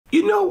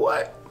you know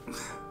what?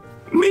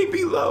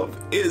 Maybe love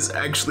is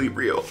actually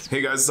real.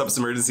 Hey guys, what's up? It's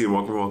Imurgency and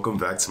welcome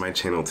back to my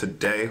channel.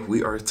 Today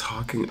we are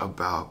talking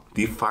about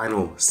the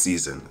final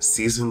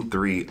season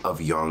 3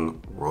 of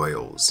Young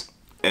Royals.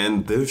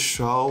 And this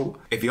show,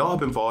 if y'all have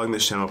been following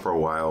this channel for a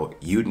while,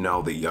 you'd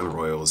know that Young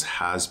Royals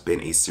has been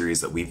a series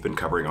that we've been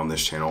covering on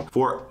this channel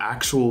for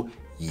actual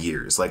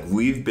years. Like,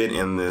 we've been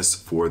in this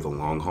for the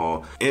long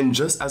haul, and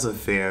just as a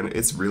fan,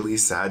 it's really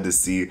sad to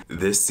see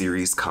this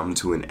series come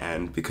to an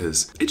end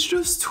because it's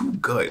just too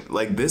good.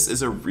 Like, this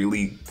is a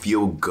really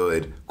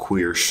feel-good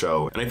queer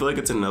show, and I feel like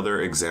it's another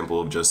example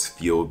of just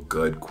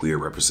feel-good queer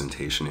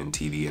representation in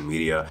TV and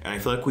media, and I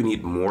feel like we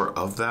need more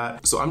of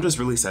that. So I'm just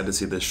really sad to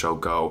see this show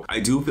go. I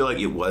do feel like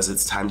it was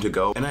its time to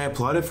go, and I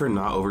applaud it for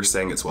not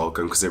overstaying its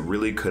welcome because it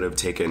really could have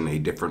taken a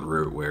different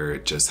route where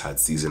it just had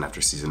season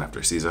after season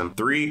after season.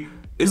 3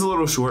 is a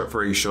little short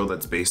for a show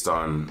that's based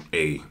on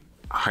a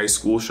high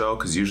school show,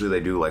 because usually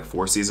they do like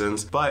 4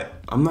 seasons,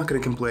 but I'm not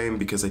gonna complain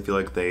because I feel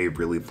like they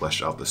really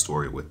fleshed out the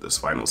story with this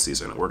final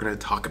season. We're gonna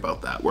talk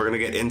about that. We're gonna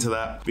get into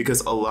that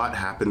because a lot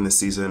happened this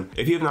season.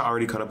 If you have not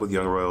already caught up with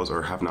Young Royals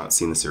or have not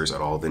seen the series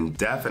at all, then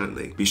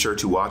definitely be sure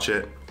to watch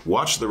it.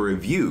 Watch the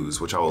reviews,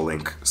 which I will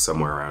link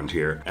somewhere around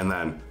here, and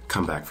then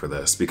come back for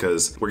this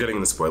because we're getting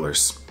into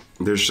spoilers.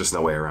 There's just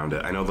no way around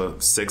it. I know the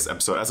 6th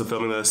episode, as of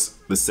filming this,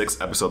 the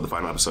 6th episode, the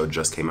final episode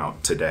just came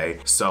out today.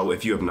 So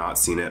if you have not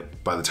seen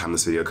it by the time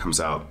this video comes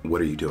out, what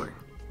are you doing?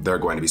 There are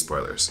going to be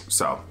spoilers.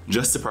 So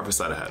just to preface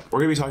that ahead, we're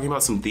gonna be talking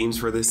about some themes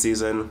for this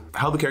season,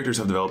 how the characters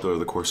have developed over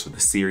the course of the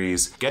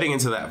series, getting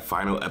into that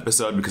final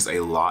episode because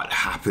a lot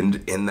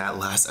happened in that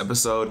last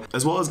episode,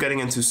 as well as getting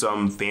into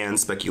some fan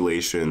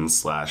speculation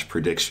 /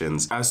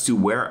 predictions as to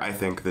where I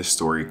think this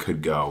story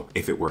could go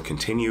if it were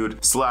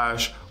continued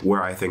 /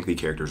 where I think the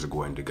characters are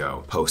going to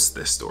go post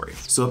this story.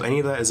 So if any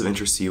of that is of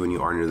interest to you and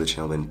you are new to the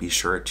channel, then be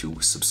sure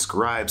to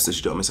subscribe so that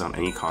you don't miss out on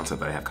any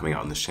content that I have coming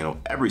out on this channel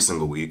every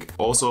single week.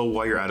 Also,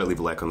 while you're at it, leave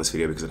a like on this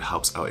video because it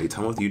helps out a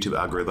ton with the YouTube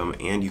algorithm,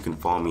 and you can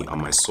follow me on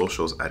my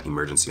socials at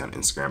Imurgency on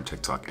Instagram,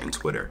 TikTok, and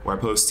Twitter, where I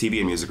post TV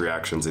and music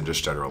reactions and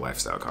just general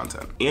lifestyle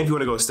content. And if you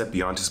want to go a step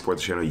beyond to support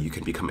the channel, you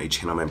can become a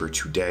channel member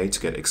today to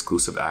get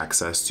exclusive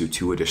access to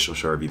 2 additional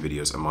show review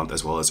videos a month,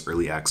 as well as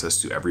early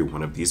access to every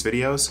one of these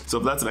videos. So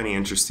if that's of any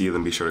interest to you,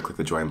 then be sure to click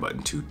the join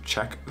button to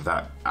check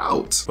that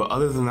out. But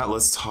other than that,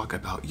 let's talk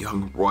about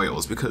Young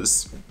Royals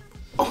because,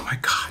 oh my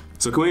God.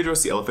 So can we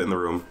address the elephant in the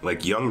room?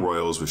 Like, Young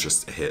Royals was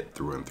just a hit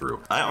through and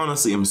through. I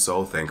honestly am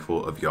so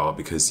thankful of y'all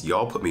because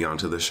y'all put me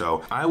onto the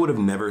show. I would have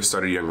never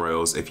started Young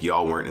Royals if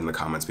y'all weren't in the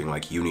comments being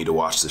like, you need to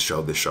watch the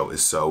show. This show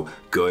is so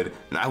good.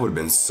 And I would have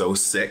been so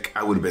sick.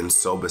 I would have been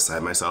so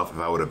beside myself if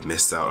I would have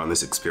missed out on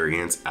this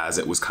experience as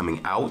it was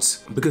coming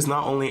out. Because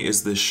not only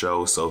is this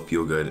show so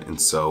feel good and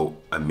so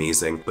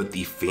amazing, but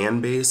the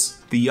fan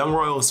base, the Young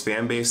Royals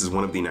fan base is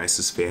one of the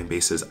nicest fan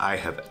bases I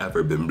have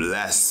ever been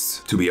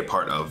blessed to be a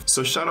part of.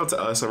 So shout out to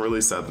us. I'm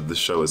really sad that the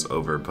show is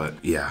over, but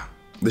yeah,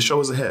 the show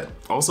was a hit.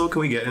 Also,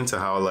 can we get into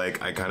how,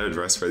 like, I kind of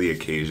dressed for the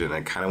occasion?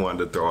 I kind of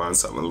wanted to throw on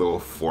something a little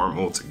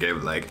formal to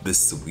give like the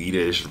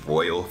Swedish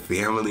royal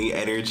family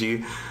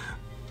energy.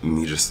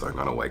 Me just throwing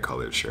on a white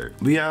colored shirt.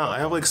 But yeah, I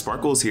have like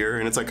sparkles here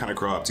and it's like kind of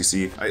cropped. You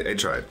see, I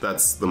tried.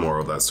 That's the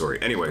moral of that story.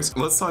 Anyways,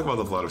 let's talk about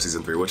the plot of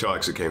season 3, which y'all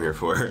actually came here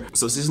for.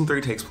 So season 3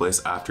 takes place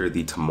after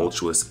the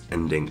tumultuous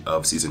ending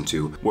of season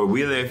 2, where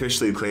Wille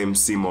officially claims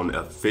Simon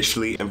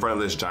officially in front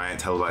of this giant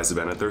televised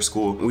event at their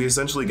school. We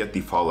essentially get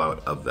the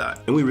fallout of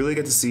that. And we really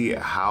get to see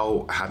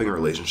how having a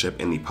relationship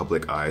in the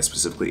public eye,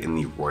 specifically in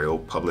the royal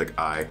public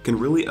eye, can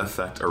really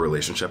affect a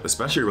relationship,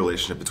 especially a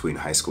relationship between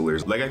high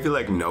schoolers. Like, I feel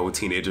like no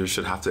teenagers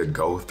should have to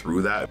go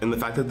through that, and the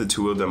fact that the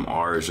 2 of them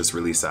are is just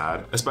really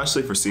sad,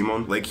 especially for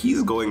Simon. Like,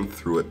 he's going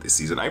through it this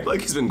season. I feel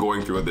like he's been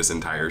going through it this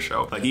entire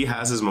show. Like, he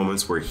has his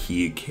moments where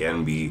he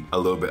can be a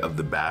little bit of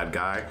the bad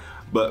guy,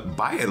 but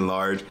by and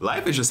large,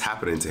 life is just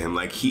happening to him.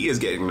 Like, he is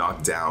getting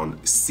knocked down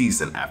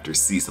season after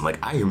season. Like,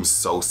 I am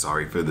so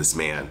sorry for this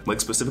man.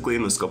 Like, specifically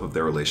in the scope of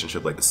their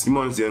relationship, like,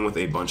 Simon's dealing with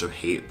a bunch of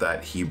hate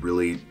that he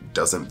really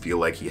doesn't feel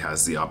like he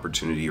has the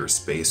opportunity or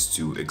space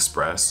to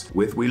express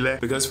with Wille,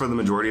 because for the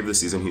majority of the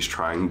season, he's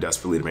trying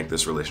desperately to make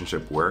this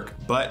relationship work.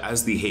 But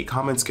as the hate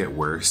comments get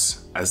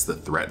worse, as the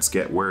threats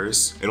get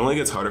worse, it only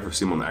gets harder for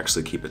Simon to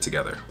actually keep it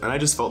together. And I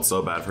just felt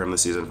so bad for him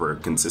this season for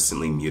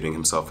consistently muting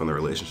himself from the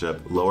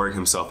relationship, lowering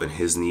himself in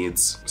his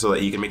needs so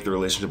that he can make the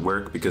relationship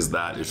work, because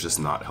that is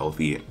just not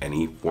healthy in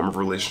any form of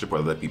relationship,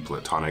 whether that be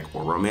platonic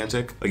or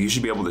romantic. Like, you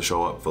should be able to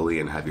show up fully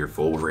and have your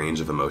full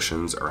range of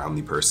emotions around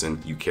the person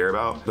you care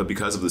about, but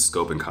because of the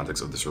scope and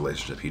context of this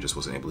relationship, he just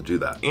wasn't able to do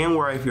that. And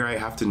where I fear I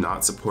have to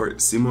not support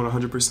Simon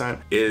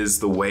 100% is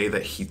the way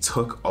that he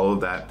took all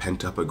of that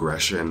pent-up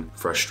aggression,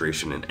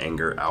 frustration, and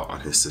anger out on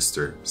his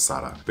sister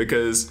Sara.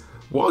 Because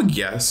Well,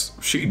 yes,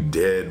 she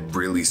did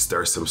really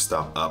stir some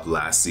stuff up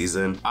last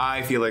season.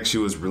 I feel like she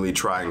was really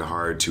trying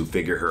hard to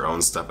figure her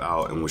own stuff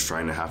out and was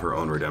trying to have her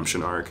own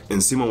redemption arc.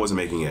 And Simon wasn't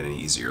making it any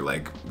easier,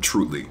 like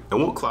truly.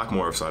 And we'll clock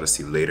more of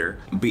Odyssey later.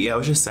 But yeah, it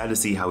was just sad to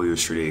see how he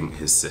was treating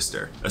his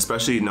sister,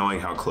 especially knowing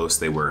how close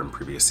they were in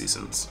previous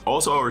seasons.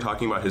 Also, while we're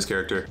talking about his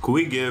character, could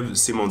we give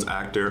Simon's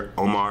actor,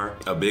 Omar,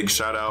 a big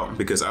shout out?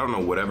 Because I don't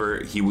know,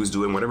 whatever he was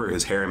doing, whatever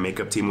his hair and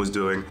makeup team was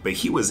doing, but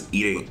he was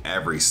eating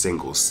every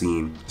single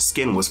scene.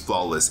 Skin was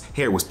flawless,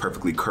 hair was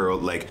perfectly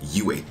curled, like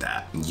you ate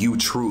that. You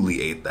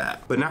truly ate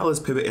that. But now let's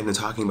pivot into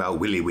talking about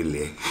Willy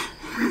Willy.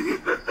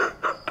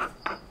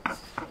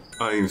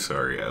 I'm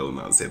sorry, I will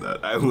not say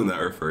that. I will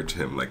not refer to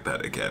him like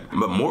that again.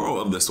 But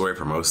moral of the story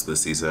for most of the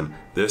season,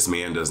 this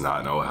man does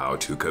not know how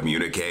to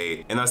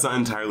communicate. And that's not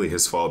entirely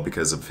his fault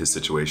because of his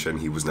situation.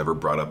 He was never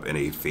brought up in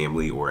a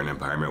family or an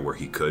environment where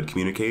he could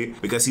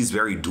communicate because he's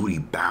very duty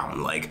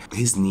bound. Like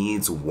his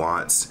needs,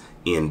 wants,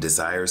 and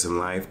desires in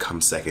life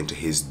come second to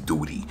his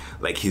duty.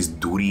 Like his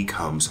duty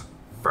comes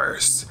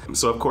first.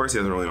 So of course he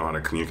doesn't really know how to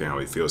communicate how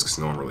he feels because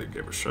no one really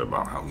gave a shit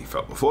about how he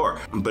felt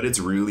before. But it's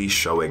really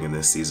showing in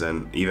this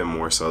season, even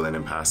more so than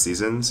in past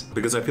seasons,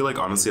 because I feel like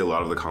honestly a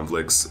lot of the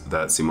conflicts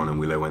that Simon and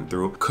Wille went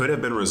through could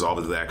have been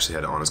resolved if they actually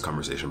had an honest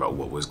conversation about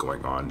what was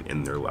going on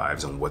in their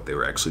lives and what they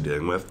were actually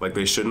dealing with. Like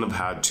they shouldn't have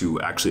had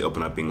to actually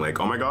open up being like,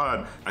 oh my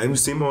god, I'm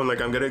Simon,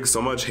 like I'm getting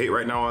so much hate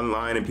right now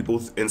online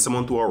and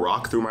someone threw a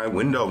rock through my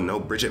window, no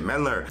Bridget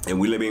Mendler. And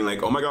Wille being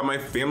like, oh my god, my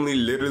family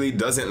literally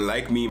doesn't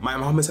like me. My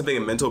mom is having a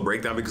mental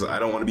breakdown because I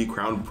don't want to be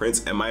crowned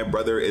prince and my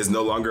brother is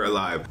no longer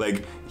alive.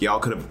 Like y'all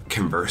could have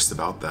conversed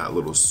about that a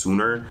little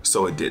sooner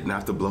so it didn't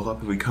have to blow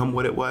up and become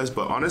what it was.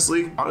 But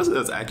honestly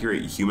that's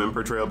accurate human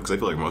portrayal because I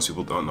feel like most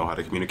people don't know how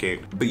to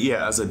communicate. But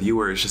yeah, as a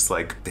viewer, it's just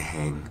like,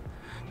 dang,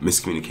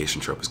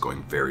 miscommunication trope is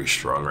going very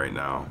strong right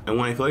now. And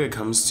when I feel like it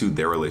comes to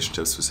their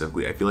relationship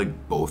specifically, I feel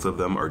like both of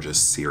them are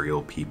just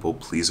serial people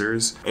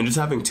pleasers. And just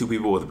having two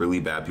people with really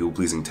bad people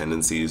pleasing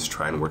tendencies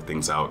try and work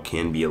things out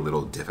can be a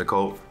little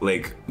difficult.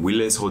 Like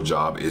Wille's whole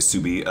job is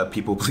to be a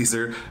people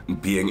pleaser,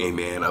 being a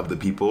man of the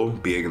people,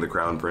 being the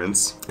crown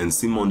prince. And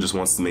Simon just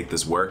wants to make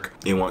this work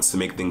and wants to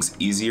make things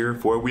easier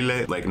for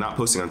Wille, like not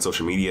posting on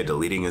social media,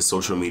 deleting his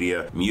social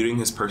media, muting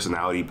his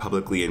personality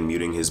publicly and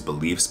muting his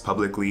beliefs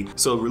publicly.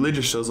 So it really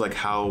just shows like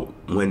how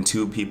when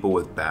two people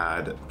with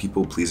bad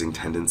people-pleasing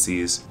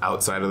tendencies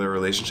outside of their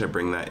relationship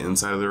bring that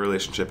inside of their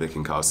relationship, it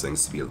can cause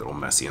things to be a little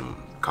messy and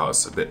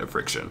cause a bit of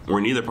friction, where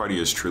neither party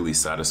is truly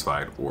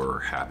satisfied or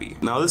happy.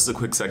 Now this is a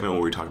quick segment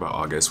where we talk about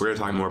August. We're gonna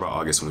talk more about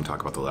August when we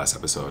talk about the last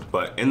episode.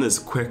 But in this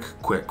quick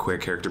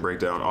character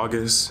breakdown,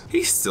 August,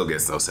 he still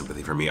gets no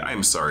sympathy from me.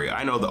 I'm sorry.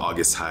 I know the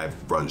August hive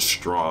runs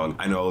strong.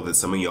 I know that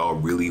some of y'all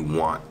really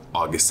want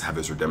August to have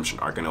his redemption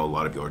arc. I know a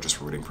lot of you are just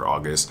rooting for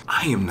August.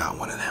 I am not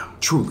one of them.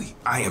 Truly,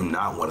 I am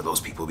not one of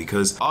those people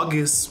because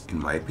August, in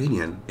my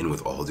opinion, and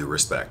with all due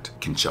respect,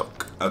 can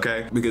choke,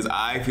 okay? Because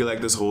I feel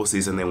like this whole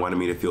season they wanted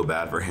me to feel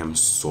bad for him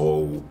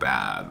so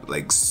bad,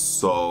 like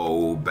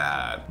so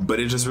bad. But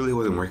it just really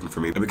wasn't working for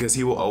me because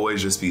he will always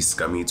just be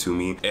scummy to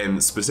me.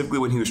 And specifically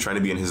when he was trying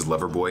to be in his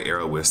lover boy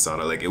era with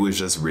Sana, like it was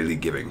just really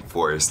giving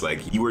force.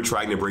 Like you were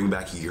trying to bring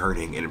back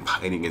yearning and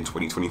pining in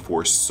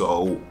 2024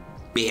 so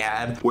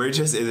bad, where it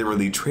just isn't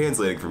really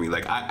translating for me.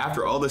 Like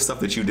after all the stuff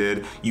that you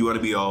did, you want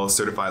to be all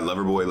certified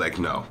lover boy? Like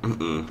no.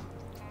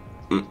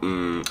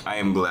 I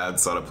am glad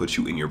Sana put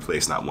you in your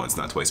place not once,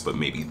 not twice, but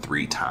maybe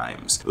 3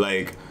 times.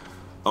 Like,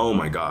 oh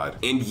my god.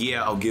 And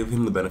yeah, I'll give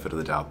him the benefit of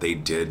the doubt. They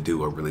did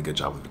do a really good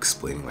job of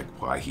explaining like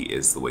why he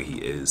is the way he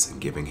is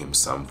and giving him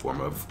some form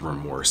of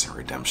remorse and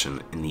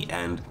redemption in the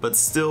end. But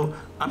still,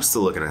 I'm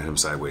still looking at him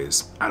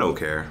sideways. I don't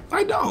care.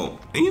 I don't.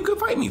 And you can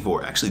fight me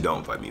for it. Actually,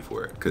 don't fight me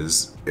for it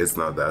because it's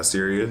not that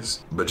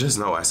serious. But just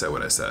know I said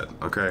what I said,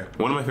 okay?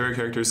 One of my favorite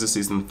characters this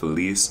season,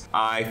 Felice.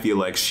 I feel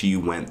like she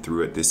went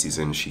through it this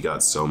season. She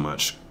got so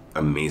much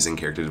amazing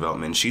character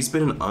development. She's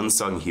been an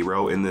unsung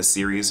hero in this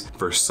series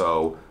for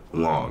so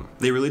long.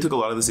 They really took a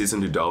lot of the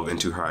season to delve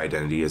into her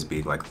identity as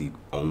being like the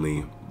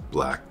only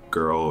Black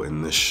girl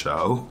in the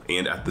show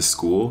and at the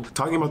school,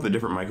 talking about the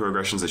different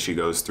microaggressions that she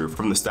goes through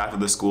from the staff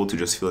of the school to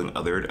just feeling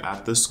othered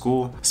at the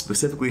school,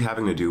 specifically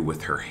having to do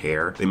with her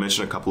hair. They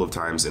mentioned a couple of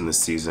times in this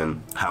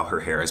season how her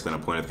hair has been a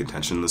point of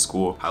contention in the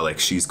school, how like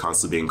she's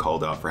constantly being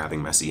called out for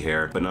having messy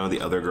hair, but none of the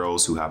other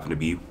girls who happen to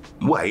be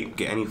white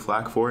get any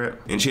flack for it.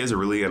 And she has a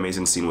really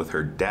amazing scene with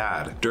her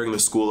dad during the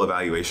school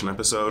evaluation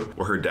episode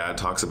where her dad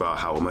talks about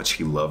how much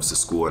he loves the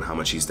school and how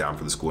much he's down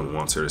for the school and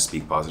wants her to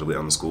speak positively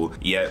on the school.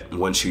 Yet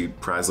when she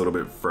pries a little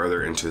bit further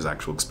into his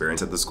actual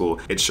experience at the school,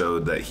 it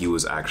showed that he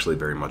was actually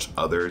very much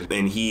othered,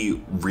 and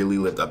he really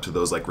lived up to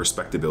those like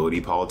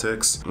respectability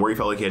politics where he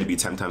felt like he had to be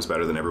 10 times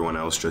better than everyone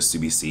else just to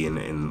be seen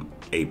in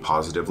a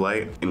positive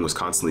light, and was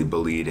constantly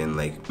bullied and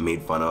like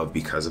made fun of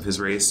because of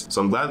his race.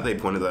 So I'm glad that they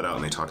pointed that out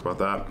and they talked about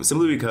that,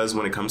 simply because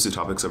when it comes to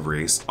topics of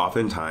race,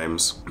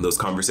 oftentimes those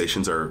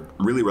conversations are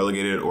really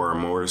relegated or are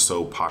more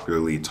so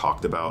popularly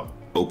talked about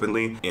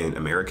openly in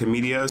American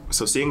media.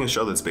 So seeing a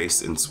show that's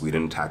based in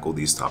Sweden tackle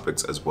these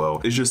topics as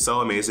well is just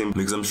so amazing,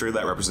 because I'm sure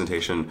that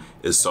representation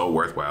is so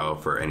worthwhile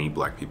for any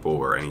Black people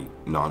or any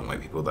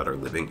non-white people that are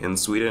living in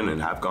Sweden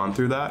and have gone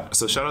through that.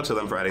 So shout out to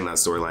them for adding that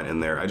storyline in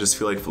there. I just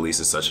feel like Felice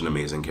is such an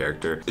amazing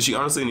character. She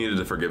honestly needed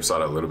to forgive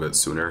Sada a little bit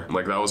sooner.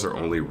 Like, that was her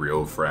only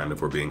real friend,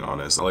 if we're being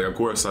honest. Like, of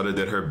course, Sada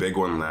did her big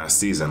one last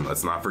season,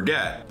 let's not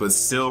forget. But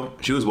still,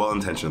 she was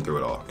well-intentioned through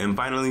it all. And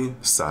finally,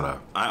 Sada.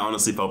 I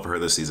honestly felt for her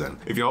this season.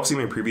 If y'all seen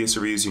my previous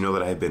reviews, you know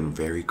that I've been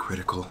very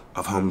critical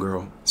of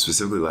Homegirl,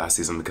 specifically last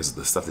season, because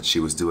the stuff that she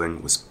was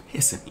doing was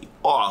pissing me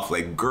off.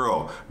 Like,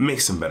 girl,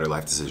 make some better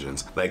life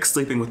decisions. Like,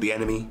 sleeping with the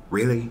enemy,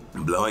 really?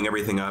 Blowing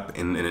everything up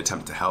in an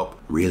attempt to help,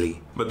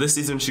 really? But this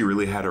season, she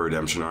really had a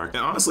redemption arc.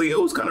 And honestly, it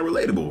was kind of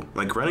relatable.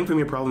 Like, running from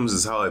your problems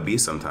is how it be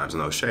sometimes,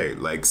 no shade.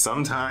 Like,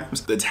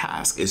 sometimes the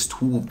task is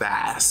too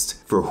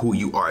vast for who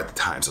you are at the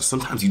time. So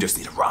sometimes you just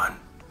need to run.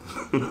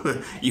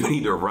 You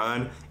need to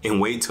run and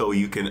wait till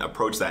you can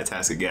approach that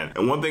task again.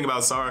 And one thing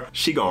about Sarah,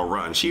 she gonna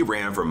run. She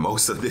ran for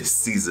most of this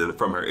season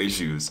from her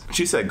issues.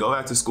 She said, go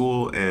back to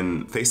school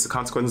and face the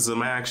consequences of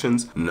my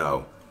actions.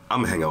 No.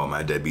 I'm gonna hang out with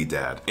my deadbeat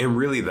dad. And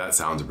really, that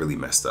sounds really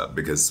messed up,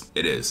 because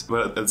it is.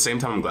 But at the same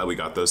time, I'm glad we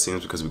got those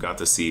scenes, because we got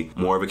to see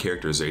more of a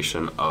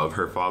characterization of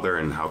her father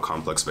and how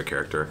complex of a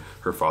character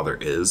her father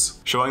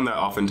is. Showing that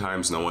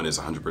oftentimes no one is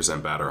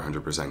 100% bad or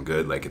 100%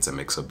 good, like it's a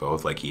mix of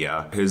both. Like,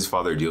 yeah, his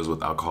father deals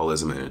with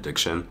alcoholism and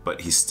addiction, but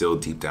he still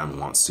deep down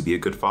wants to be a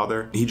good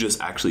father. He just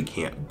actually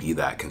can't be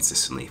that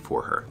consistently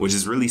for her, which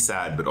is really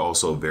sad, but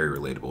also very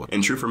relatable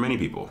and true for many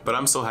people. But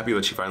I'm so happy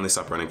that she finally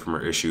stopped running from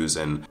her issues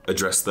and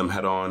addressed them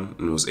head on,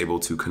 and was able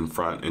to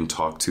confront and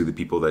talk to the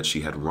people that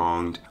she had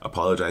wronged,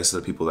 apologize to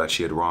the people that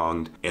she had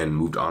wronged, and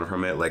moved on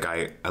from it. Like,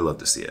 I love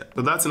to see it.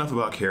 But that's enough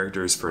about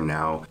characters for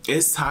now.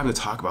 It's time to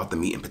talk about the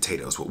meat and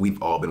potatoes, what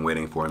we've all been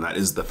waiting for, and that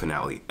is the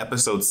finale,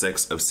 episode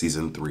 6 of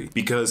season 3.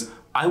 Because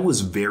I was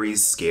very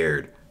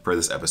scared for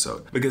this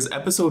episode, because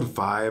episode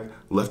 5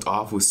 left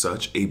off with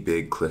such a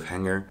big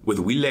cliffhanger, with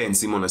Wille and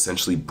Simon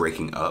essentially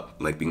breaking up,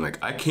 like being like,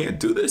 I can't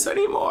do this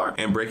anymore,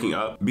 and breaking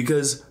up,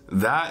 because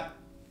that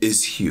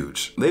is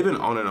huge. They've been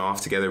on and off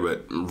together,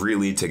 but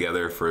really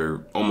together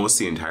for almost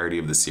the entirety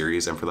of the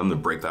series, and for them to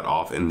break that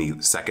off in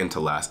the second to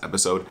last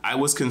episode, I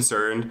was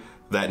concerned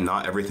that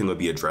not everything would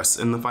be addressed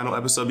in the final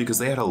episode, because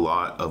they had a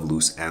lot of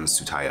loose ends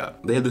to tie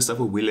up. They had the stuff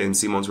with Wille and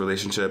Simon's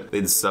relationship, they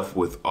had the stuff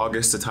with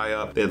August to tie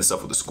up, they had the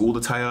stuff with the school to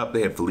tie up,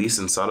 they had Felice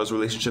and Sada's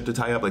relationship to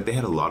tie up. Like, they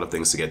had a lot of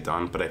things to get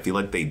done, but I feel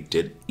like they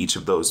did each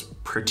of those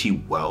pretty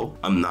well.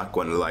 I'm not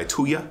going to lie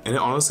to ya. And it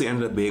honestly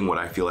ended up being what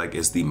I feel like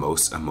is the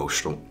most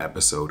emotional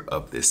episode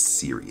of this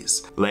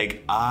series.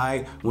 Like,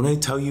 when I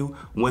tell you,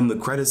 when the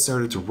credits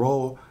started to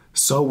roll,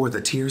 so were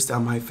the tears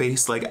down my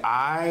face. Like,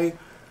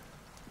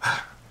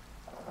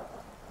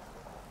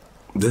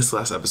 this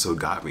last episode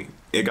got me.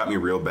 It got me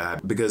real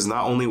bad, because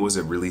not only was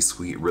it really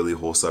sweet, really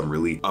wholesome,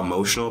 really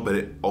emotional, but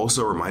it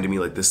also reminded me,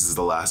 like, this is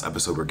the last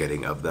episode we're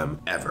getting of them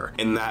ever.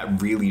 And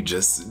that really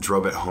just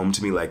drove it home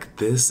to me, like,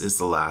 this is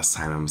the last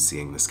time I'm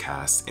seeing this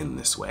cast in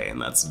this way, and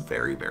that's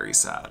very, very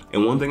sad.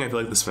 And one thing I feel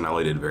like this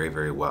finale did very,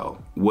 very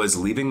well was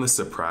leaving the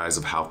surprise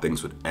of how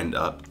things would end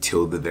up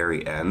till the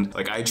very end.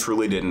 Like, I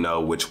truly didn't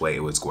know which way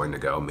it was going to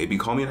go. Maybe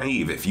call me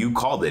naive if you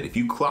called it, if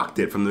you clocked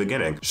it from the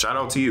beginning. Shout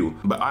out to you.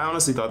 But I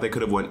honestly thought they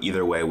could have went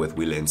either way with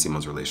Wille and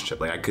Simon's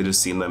relationship. Like, I could have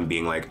seen them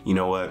being like, you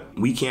know what,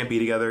 we can't be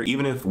together.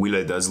 Even if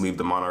Wille does leave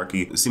the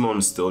monarchy, Simon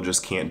still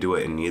just can't do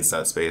it and needs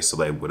that space, so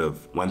they would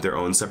have went their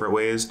own separate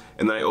ways.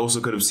 And then I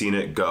also could have seen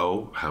it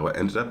go how it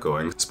ended up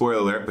going. Spoiler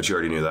alert, but you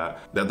already knew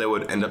that they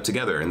would end up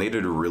together, and they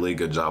did a really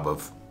good job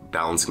of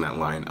balancing that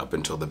line up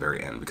until the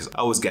very end, because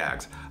I was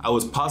gagged. I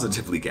was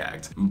positively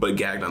gagged, but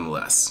gagged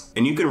nonetheless.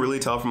 And you can really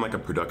tell from like a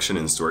production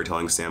and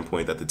storytelling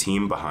standpoint that the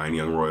team behind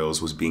Young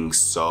Royals was being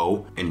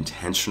so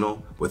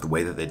intentional with the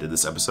way that they did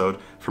this episode,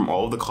 from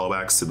all of the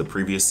callbacks to the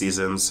previous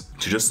seasons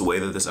to just the way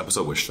that this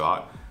episode was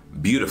shot.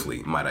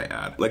 Beautifully, might I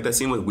add. Like that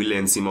scene with Wille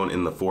and Simon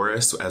in the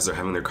forest as they're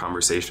having their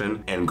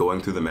conversation and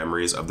going through the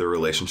memories of their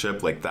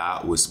relationship, like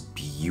that was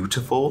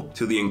beautiful.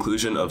 To the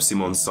inclusion of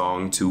Simon's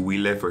song to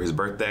Wille for his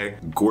birthday,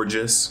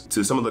 gorgeous.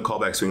 To some of the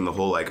callbacks doing the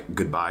whole like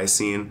goodbye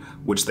scene,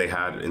 which they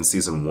had in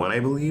season 1, I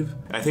believe.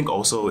 I think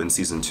also in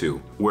season 2,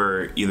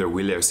 where either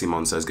Wille or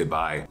Simon says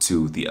goodbye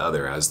to the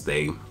other as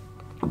they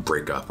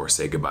break up or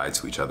say goodbye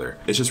to each other.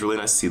 It's just really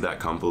nice to see that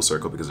come full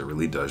circle, because it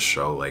really does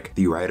show like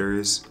the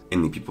writers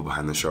and the people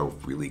behind the show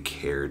really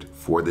cared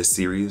for this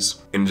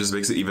series. And it just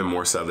makes it even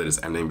more sad that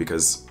it's ending,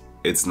 because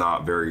it's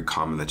not very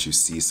common that you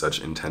see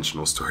such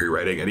intentional story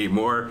writing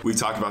anymore. We've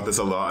talked about this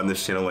a lot on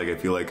this channel. Like, I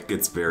feel like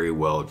it's very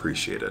well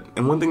appreciated.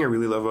 And one thing I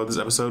really love about this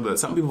episode that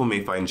some people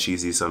may find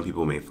cheesy, some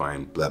people may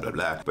find blah, blah,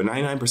 blah, but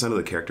 99% of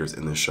the characters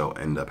in this show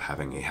end up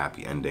having a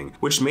happy ending,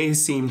 which may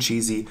seem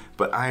cheesy,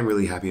 but I'm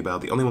really happy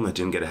about. The only one that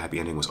didn't get a happy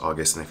ending was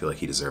August, and I feel like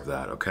he deserved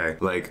that, okay?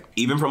 Like,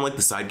 even from like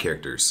the side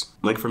characters,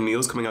 like from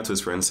Neil's coming out to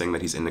his friends saying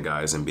that he's into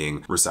guys and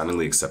being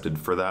resoundingly accepted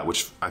for that,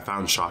 which I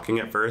found shocking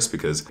at first,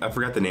 because I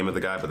forgot the name of the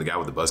guy, but the guy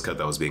with the buzz cut cut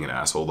that was being an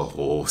asshole the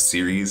whole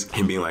series.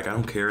 Him being like, I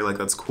don't care, like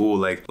that's cool,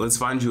 like let's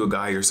find you a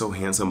guy, you're so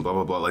handsome, blah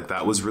blah blah. Like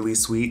that was really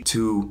sweet.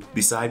 To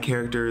the side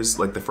characters,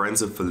 like the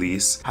friends of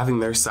Felice, having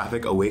their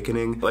sapphic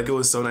awakening. Like it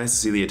was so nice to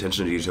see the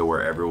attention to detail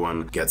where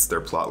everyone gets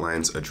their plot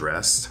lines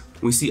addressed.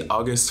 We see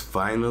August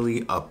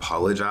finally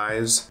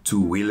apologize to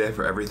Wille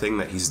for everything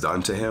that he's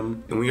done to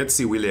him. And we get to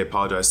see Wille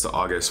apologize to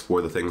August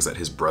for the things that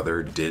his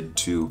brother did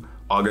to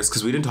August,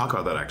 because we didn't talk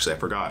about that actually, I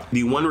forgot.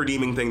 The one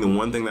redeeming thing, the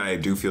one thing that I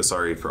do feel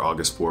sorry for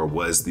August for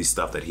was the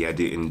stuff that he had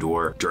to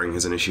endure during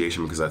his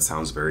initiation, because that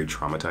sounds very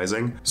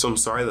traumatizing. So I'm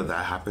sorry that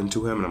that happened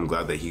to him, and I'm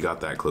glad that he got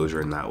that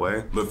closure in that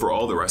way. But for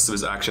all the rest of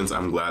his actions,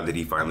 I'm glad that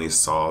he finally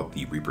saw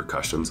the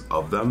repercussions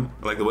of them.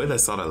 Like the way that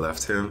Sada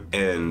left him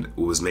and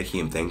was making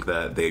him think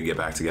that they'd get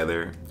back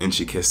together, and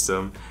she kissed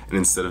him, and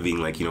instead of being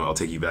like, you know, I'll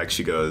take you back,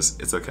 she goes,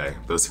 it's okay,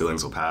 those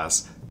feelings will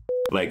pass.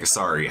 Like,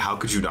 sorry, how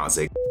could you not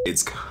say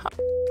it's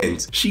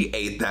and she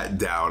ate that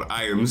down.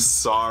 I am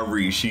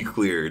sorry, she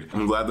cleared.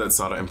 I'm glad that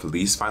Sada and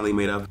Felice finally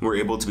made up. We're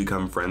able to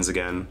become friends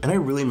again. And I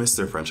really missed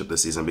their friendship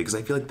this season because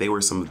I feel like they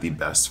were some of the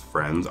best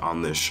friends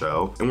on this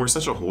show and were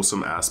such a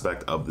wholesome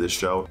aspect of this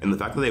show. And the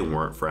fact that they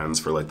weren't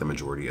friends for like the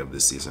majority of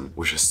this season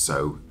was just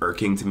so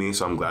irking to me.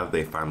 So I'm glad that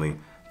they finally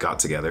got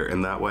together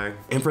in that way.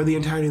 And for the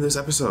entirety of this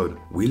episode,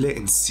 Wille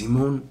and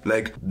Simon,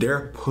 like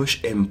their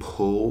push and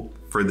pull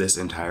for this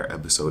entire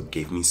episode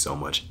gave me so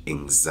much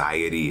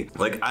anxiety.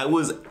 Like I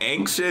was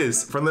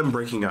anxious from them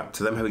breaking up,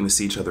 to them having to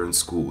see each other in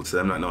school, to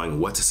them not knowing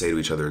what to say to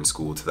each other in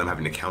school, to them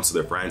having to counsel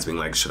their friends, being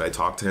like, should I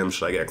talk to him?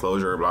 Should I get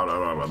closure? Blah, blah,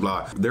 blah, blah,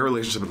 blah. Their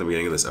relationship at the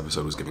beginning of this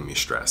episode was giving me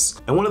stress.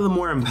 And one of the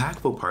more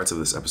impactful parts of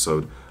this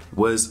episode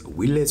was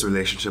Wille's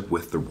relationship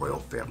with the royal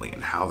family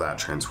and how that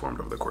transformed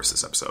over the course of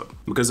this episode.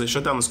 Because they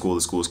shut down the school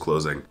is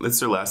closing. It's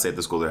their last day at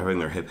the school, they're having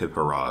their hip hip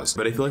hurrahs.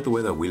 But I feel like the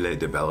way that Wille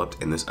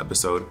developed in this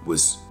episode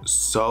was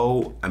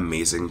so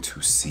amazing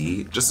to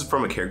see, just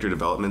from a character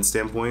development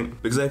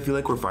standpoint, because I feel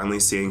like we're finally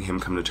seeing him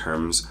come to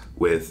terms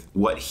with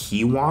what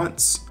he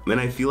wants. And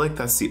I feel like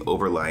that's the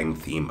overlying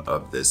theme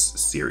of this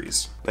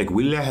series. Like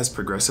Wille has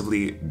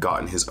progressively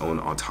gotten his own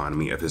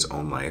autonomy of his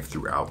own life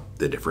throughout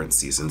the different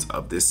seasons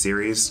of this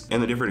series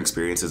and the different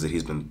experiences that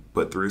he's been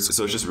put through.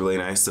 So it's just really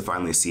nice to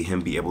finally see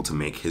him be able to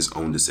make his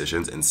own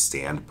decisions and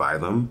stand by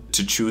them,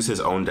 to choose his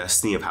own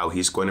destiny of how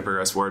he's going to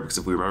progress forward. Because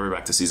if we remember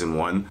back to season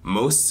 1,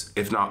 most,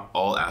 if not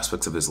all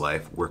aspects of his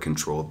life were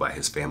controlled by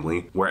his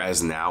family.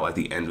 Whereas now at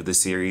the end of the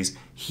series,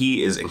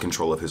 he is in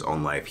control of his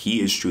own life.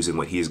 He is choosing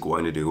what he is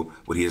going to do,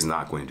 what he is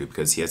not going to do,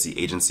 because he has the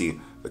agency,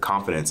 the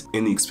confidence,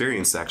 and the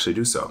experience to actually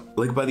do so.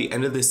 Like by the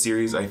end of this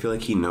series, I feel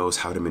like he knows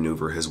how to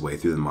maneuver his way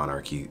through the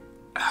monarchy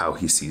how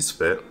he sees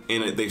fit.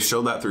 And they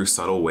showed that through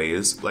subtle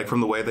ways, like from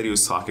the way that he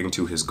was talking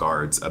to his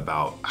guards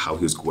about how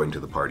he was going to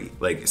the party.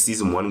 Like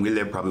season 1,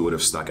 Wille probably would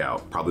have snuck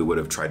out, probably would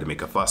have tried to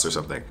make a fuss or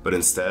something, but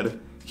instead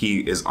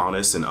he is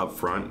honest and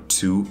upfront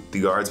to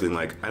the guards, being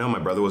like, I know my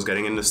brother was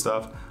getting into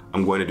stuff,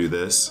 I'm going to do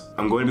this.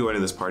 I'm going to be going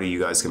to this party. You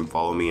guys can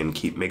follow me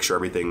and make sure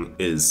everything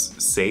is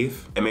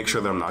safe and make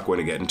sure that I'm not going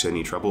to get into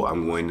any trouble.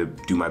 I'm going to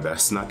do my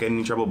best to not get in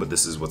any trouble, but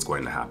this is what's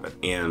going to happen.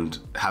 And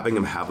having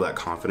him have that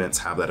confidence,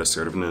 have that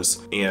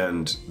assertiveness,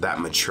 and that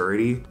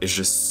maturity is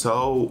just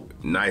so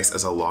nice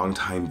as a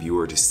longtime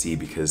viewer to see,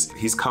 because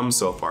he's come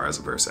so far as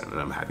a person, and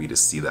I'm happy to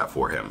see that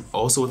for him.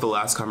 Also with the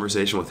last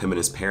conversation with him and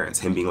his parents,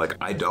 him being like,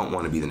 I don't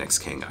want to be the next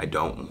king. I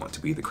don't want to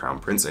be the crown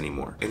prince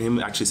anymore. And him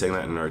actually saying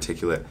that in an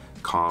articulate,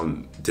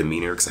 calm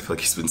demeanor, because I feel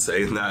like he's been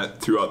saying that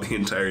throughout the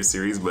entire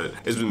series, but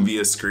it's been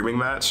via screaming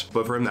match.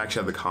 But for him to actually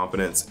have the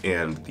confidence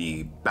and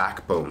the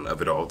backbone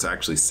of it all to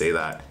actually say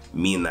that,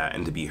 mean that,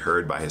 and to be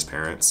heard by his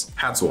parents,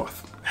 hats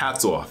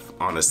off,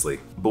 honestly.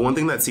 But one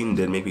thing that scene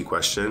did make me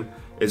question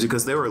is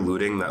because they were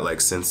alluding that like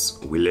since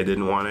Wille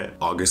didn't want it,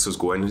 August was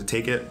going to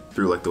take it,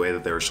 through like the way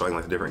that they were showing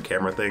like the different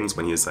camera things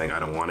when he was saying I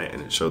don't want it,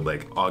 and it showed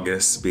like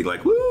August being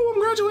like, woo, I'm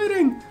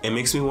graduating. It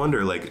makes me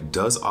wonder, like,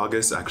 does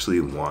August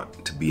actually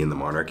want to be in the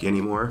monarchy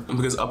anymore?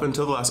 Because up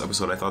until the last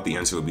episode, I thought the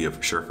answer would be a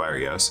surefire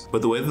yes.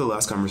 But the way that the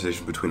last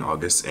conversation between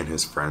August and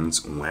his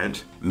friends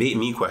went made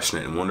me question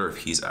it and wonder if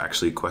he's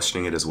actually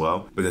questioning it as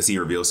well, because he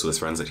reveals to his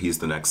friends that he's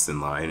the next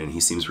in line and he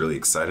seems really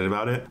excited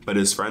about it. But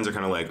his friends are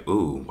kind of like,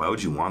 ooh, why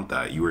would you want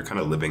that? You were kind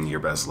of living your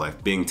best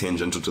life, being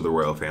tangential to the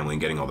royal family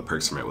and getting all the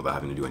perks from it without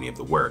having to do any of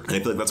the work. And I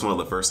feel like that's one of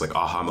the first like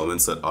aha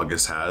moments that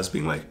August has,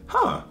 being like,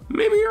 huh,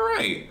 maybe you're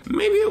right.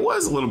 Maybe it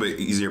was a little bit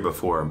easier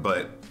before,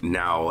 but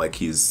now like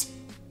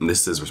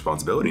this is his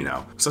responsibility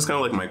now. So that's kind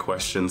of like my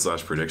question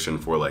 / prediction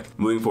for like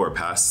moving forward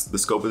past the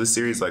scope of the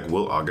series. Like,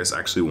 will August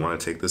actually want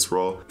to take this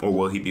role, or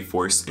will he be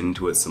forced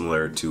into it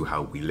similar to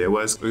how Wille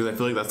was? Because I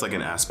feel like that's like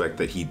an aspect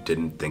that he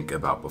didn't think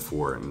about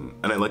before, and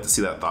I'd like to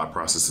see that thought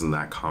process and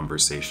that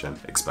conversation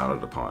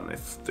expounded upon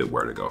if it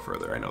were to go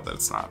further. I know that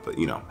it's not, but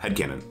you know,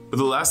 headcanon. But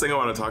the last thing I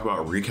want to talk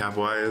about recap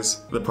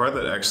wise, the part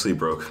that actually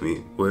broke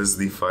me was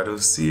the final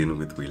scene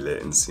with Wille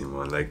and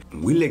Simon. Like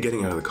Wille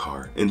getting out of the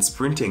car and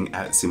sprinting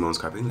at Simon's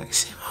car, being like,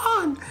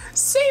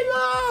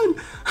 Simon!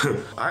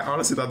 I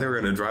honestly thought they were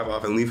gonna drive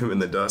off and leave him in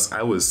the dust.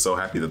 I was so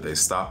happy that they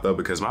stopped though,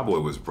 because my boy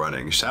was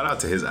running. Shout out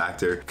to his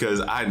actor,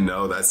 because I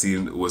know that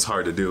scene was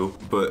hard to do,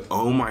 but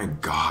oh my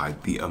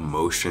God, the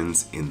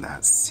emotions in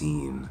that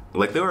scene.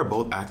 Like, they were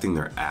both acting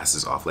their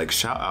asses off. Like,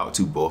 shout out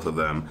to both of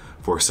them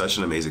for such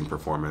an amazing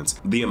performance.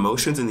 The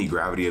emotions and the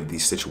gravity of the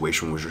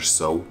situation was just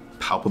so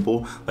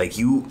palpable. Like,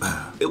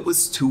 it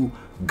was too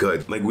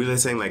good. Like, we were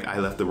saying, like, I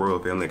left the royal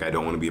family, like, I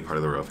don't want to be a part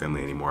of the royal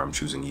family anymore. I'm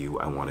choosing you.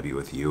 I want to be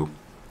with you.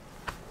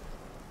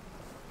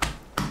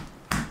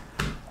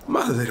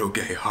 My little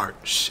gay heart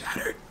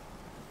shattered.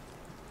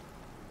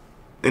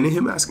 And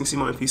him asking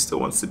Simon if he still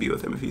wants to be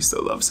with him, if he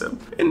still loves him.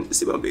 And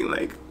Simon being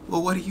like,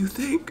 well, what do you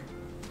think?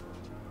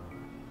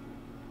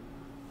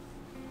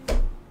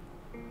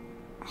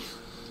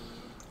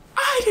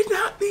 I did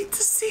not need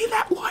to see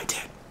that. Well, I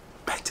did.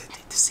 I did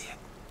need to see it.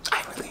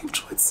 I really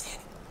enjoyed seeing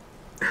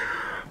it.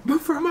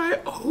 But for my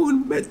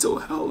own mental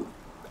health,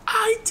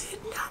 I did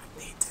not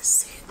need to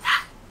see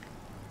that.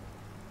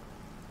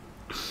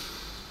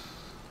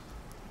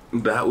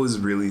 That was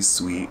really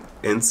sweet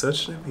and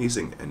such an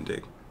amazing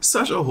ending.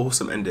 Such a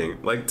wholesome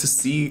ending. Like, to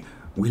see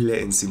Wille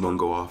and Simon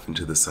go off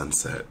into the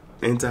sunset,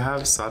 and to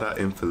have Sara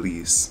and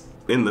Felice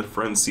in the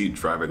front seat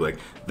driving, like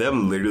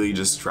them literally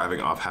just driving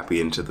off happy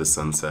into the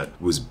sunset,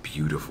 was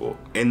beautiful.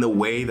 And the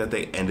way that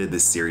they ended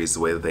this series,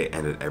 the way that they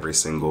ended every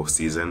single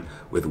season,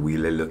 with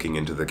Wille looking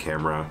into the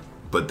camera,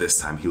 but this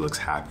time he looks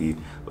happy.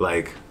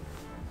 Like,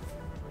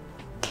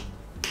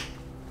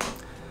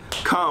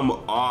 come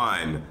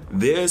on.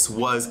 This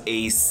was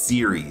a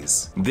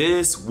series.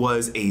 This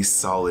was a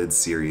solid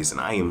series, and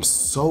I am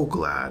so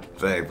glad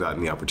that I've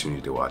gotten the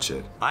opportunity to watch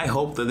it. I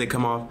hope that they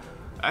come off.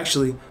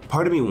 Actually,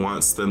 part of me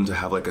wants them to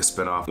have like a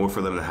spinoff, or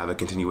for them to have a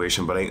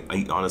continuation, but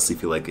I honestly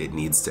feel like it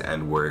needs to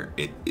end where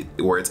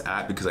it's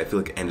at, because I feel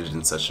like it ended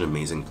in such an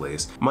amazing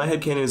place. My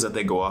headcanon is that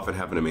they go off and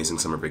have an amazing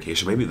summer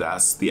vacation. Maybe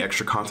that's the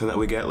extra content that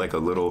we get, like a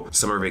little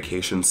summer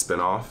vacation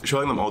spinoff,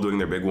 showing them all doing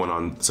their big one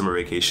on summer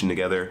vacation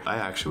together. I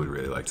actually would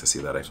really like to see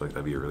that. I feel like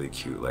that'd be a really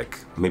cute, like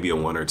maybe a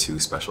 1 or 2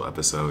 special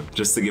episode,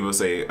 just to give us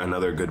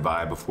another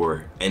goodbye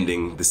before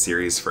ending the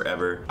series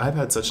forever. I've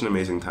had such an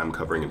amazing time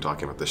covering and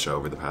talking about the show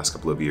over the past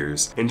couple of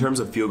years. In terms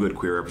of feel-good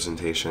queer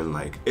representation,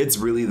 like, it's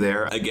really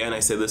there. Again, I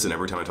say this and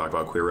every time I talk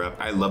about queer rep,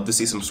 I love to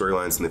see some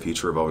storylines in the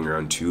future revolving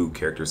around 2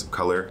 characters of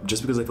color,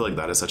 just because I feel like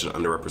that is such an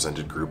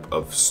underrepresented group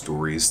of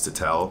stories to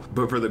tell.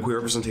 But for the queer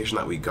representation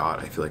that we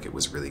got, I feel like it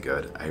was really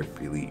good. I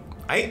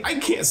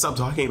can't stop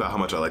talking about how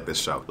much I like this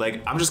show.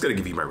 Like, I'm just gonna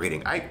give you my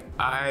rating.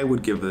 I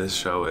would give this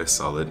show a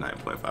solid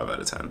 9.5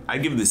 out of 10.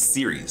 I'd give this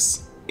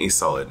series a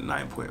solid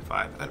 9.5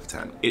 out of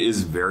 10. It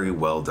is very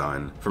well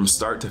done. From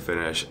start to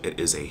finish, it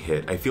is a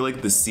hit. I feel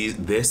like this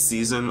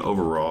season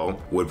overall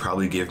would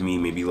probably give me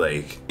maybe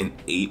like an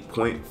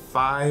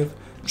 8.5,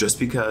 just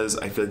because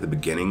I feel like the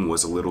beginning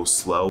was a little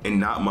slow and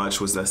not much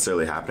was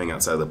necessarily happening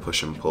outside of the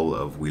push and pull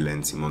of Wille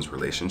and Simon's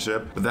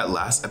relationship. But that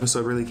last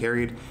episode really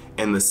carried,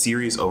 and the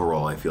series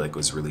overall I feel like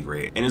was really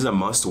great and is a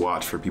must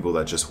watch for people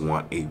that just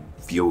want a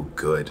feel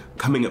good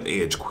coming of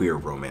age queer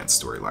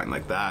romance storyline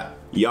like that.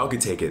 Y'all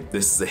could take it.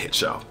 This is a hit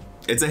show.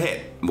 It's a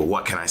hit, but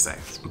what can I say?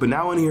 But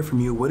now I want to hear from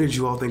you. What did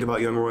you all think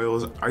about Young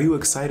Royals? Are you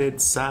excited,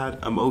 sad,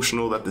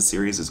 emotional that the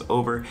series is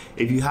over?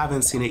 If you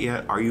haven't seen it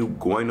yet, are you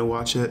going to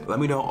watch it? Let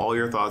me know all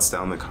your thoughts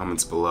down in the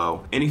comments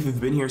below. And if you've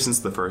been here since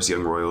the first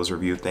Young Royals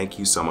review, thank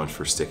you so much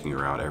for sticking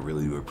around. I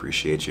really do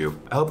appreciate you.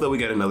 I hope that we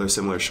get another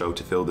similar show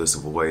to fill this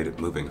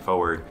void moving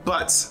forward.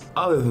 But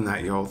other than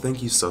that, y'all,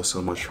 thank you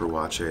so much for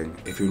watching.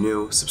 If you're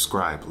new,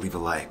 subscribe, leave a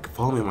like,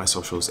 follow me on my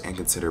socials, and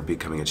consider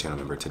becoming a channel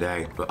member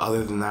today. But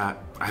other than that,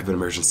 I've been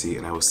Imurgency,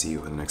 and I will see you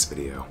in the next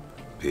video.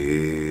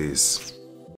 Peace.